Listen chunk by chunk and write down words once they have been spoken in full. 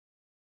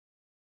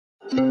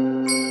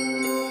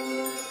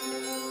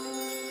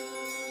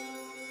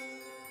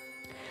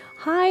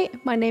Hi,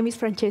 my name is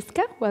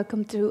Francesca.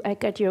 Welcome to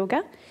Eckhart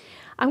Yoga.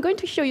 I'm going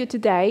to show you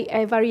today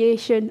a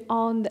variation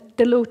on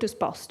the Lotus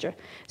posture.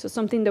 So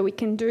something that we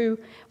can do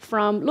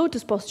from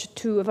Lotus posture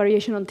to a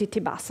variation on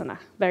Titibhasana.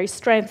 Very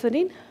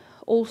strengthening.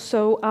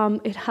 Also,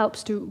 it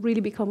helps to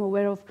really become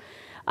aware of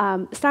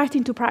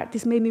starting to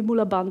practice maybe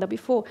Mula Bandha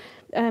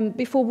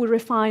before we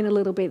refine a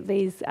little bit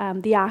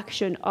the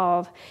action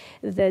of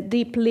the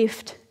deep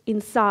lift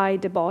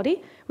inside the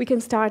body. We can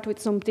start with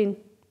something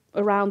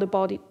around the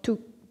body to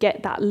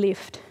get that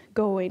lift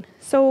going.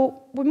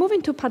 So we're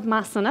moving to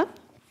Padmasana.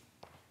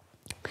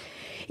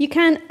 You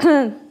can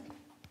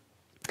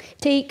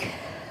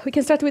we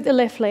can start with the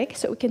left leg,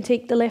 so we can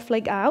take the left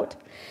leg out.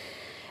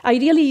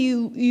 Ideally,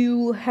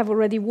 you have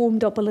already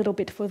warmed up a little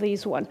bit for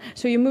this one.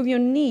 So you move your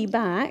knee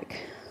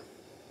back,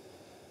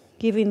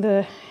 giving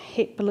the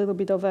hip a little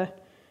bit of a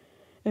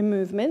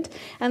movement.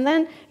 And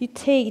then you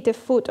take the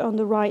foot on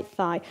the right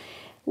thigh.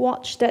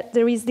 Watch that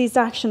there is this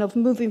action of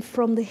moving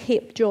from the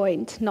hip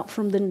joint, not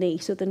from the knee.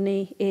 So the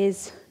knee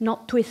is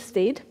not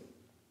twisted.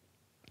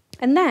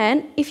 And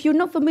then, if you're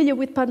not familiar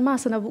with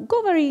Padmasana,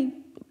 go very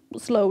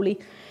slowly,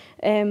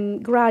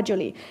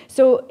 gradually.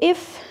 So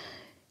if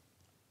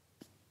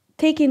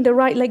taking the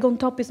right leg on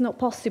top is not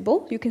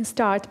possible, you can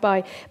start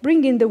by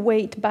bringing the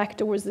weight back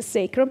towards the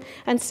sacrum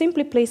and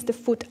simply place the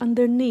foot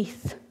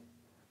underneath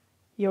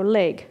your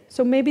leg.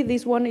 So maybe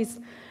this one is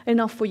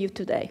enough for you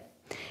today.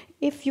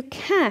 If you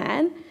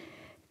can,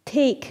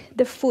 take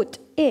the foot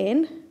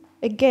in,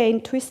 again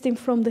twisting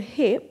from the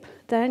hip,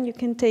 then you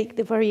can take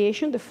the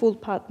variation, the full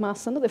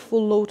Padmasana, the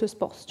full Lotus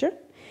posture.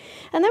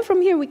 And then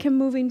from here we can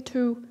move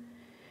into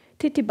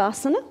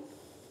Titibhasana.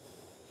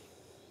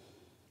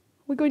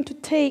 We're going to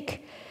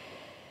take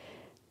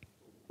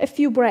a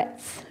few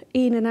breaths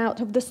in and out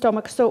of the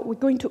stomach. So we're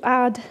going to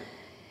add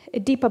a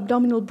deep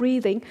abdominal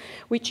breathing,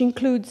 which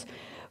includes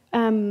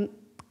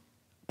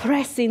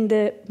pressing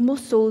the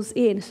muscles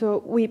in.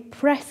 So we're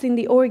pressing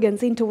the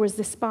organs in towards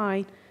the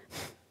spine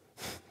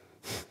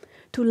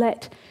to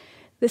let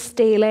the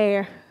stale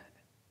air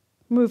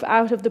move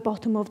out of the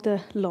bottom of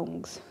the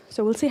lungs.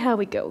 So we'll see how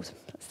it goes.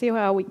 See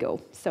how we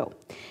go. So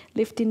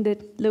lifting the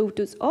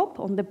Lotus up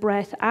on the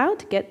breath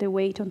out, get the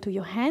weight onto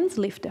your hands,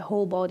 lift the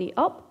whole body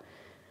up.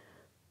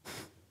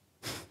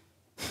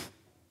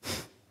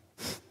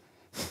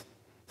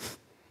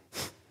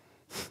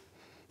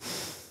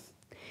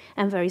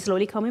 And very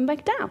slowly coming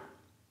back down.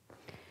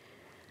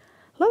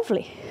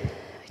 Lovely.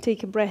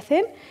 Take a breath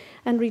in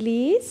and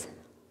release.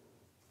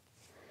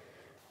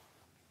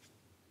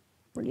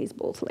 Release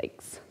both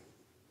legs.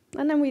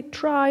 And then we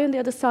try on the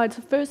other side.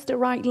 So first the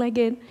right leg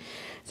in.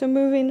 So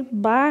moving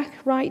back,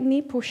 right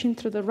knee, pushing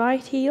through the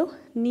right heel,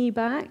 knee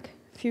back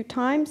a few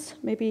times,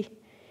 maybe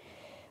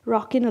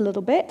rocking a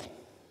little bit.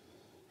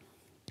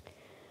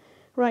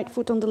 Right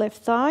foot on the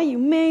left thigh. You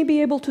may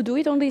be able to do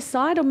it on this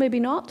side or maybe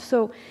not.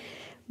 So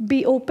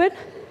be open.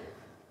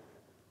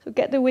 So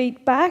get the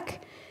weight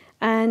back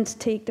and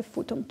take the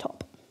foot on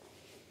top.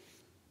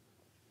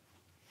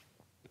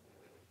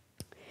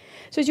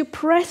 So as you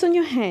press on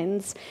your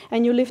hands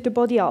and you lift the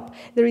body up,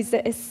 there is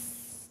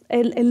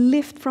a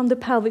lift from the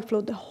pelvic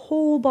floor. The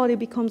whole body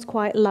becomes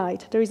quite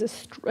light. There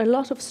is a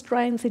lot of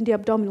strength in the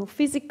abdominal.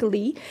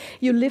 Physically,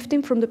 you're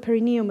lifting from the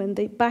perineum and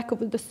the back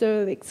of the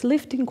cervix,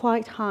 lifting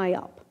quite high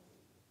up.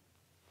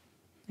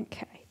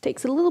 Okay.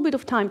 Takes a little bit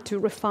of time to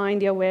refine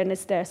the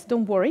awareness there, so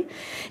don't worry.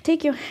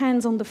 Take your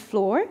hands on the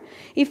floor.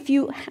 If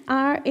you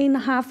are in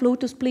half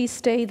lotus, please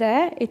stay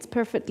there. It's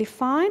perfectly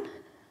fine.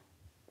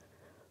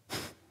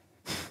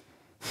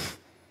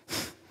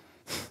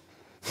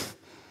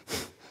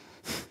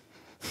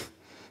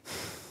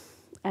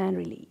 And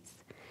release.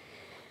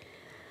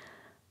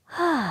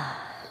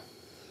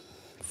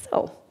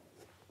 So,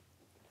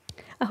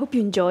 I hope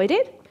you enjoyed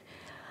it.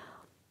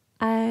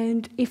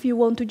 And if you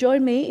want to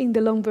join me in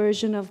the long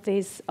version of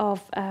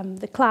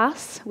the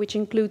class, which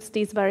includes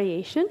this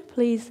variation,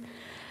 please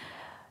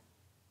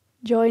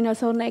join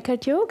us on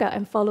Eckhart Yoga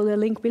and follow the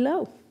link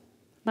below.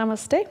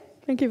 Namaste.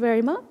 Thank you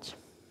very much.